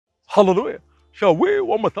Hallelujah. Shall we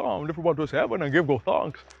one more time lift up to heaven and give God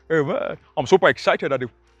thanks? Amen. I'm super excited that the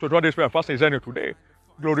 21 days prayer and fasting is ending today.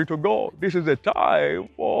 Glory to God. This is the time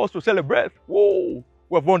for us to celebrate. Whoa,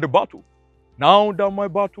 we have won the battle. Now that my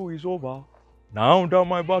battle is over. Now that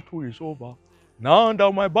my battle is over. Now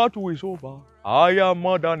that my battle is over. I am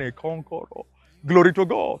more than a conqueror. Glory to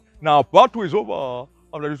God. Now battle is over.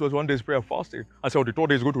 After this was 1 day's prayer and fasting. I said, the 3rd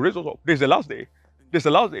day is going to raise us up. This is the last day. This is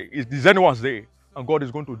the last day. It's anyone's day. And God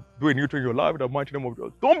is going to do a new thing in your life in the mighty name of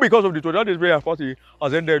Jesus. Don't because of the 21 days prayer and fasting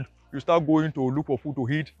has ended, you start going to look for food to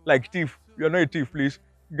eat like thief. You're not a thief, please.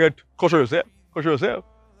 Get caution yourself. Caution yourself.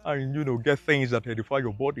 And get things that edify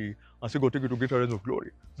your body and still go take you to greater realms of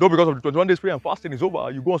glory. Don't because of the 21 days prayer and fasting is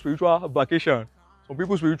over, you go on spiritual vacation. Some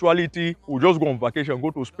people's spirituality will just go on vacation,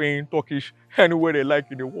 go to Spain, Turkish, anywhere they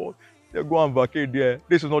like in the world. They go and vacate there.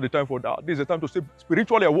 This is not the time for that. This is the time to stay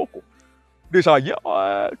spiritually awoken. This is a year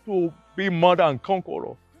to be more than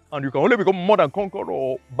conqueror. And you can only become more than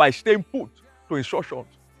conqueror by staying put to instructions.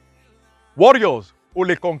 Warriors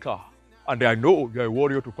only conquer. And I know you're a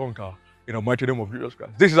warrior to conquer in the mighty name of Jesus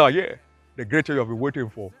Christ. This is our year, the great year you have been waiting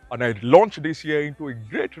for. And I launched this year into a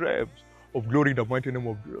great realms of glory in the mighty name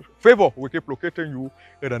of Jesus. Favor will keep locating you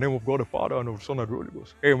in the name of God the Father and of the Son and the Holy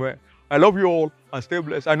Ghost. Amen. I love you all and stay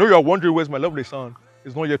blessed. I know you are wondering where's my lovely son.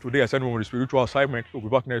 He's not here today. I sent him on the spiritual assignment. He'll be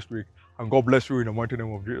back next week. And God bless you in the mighty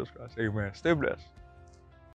name of Jesus Christ. Amen. Stay blessed.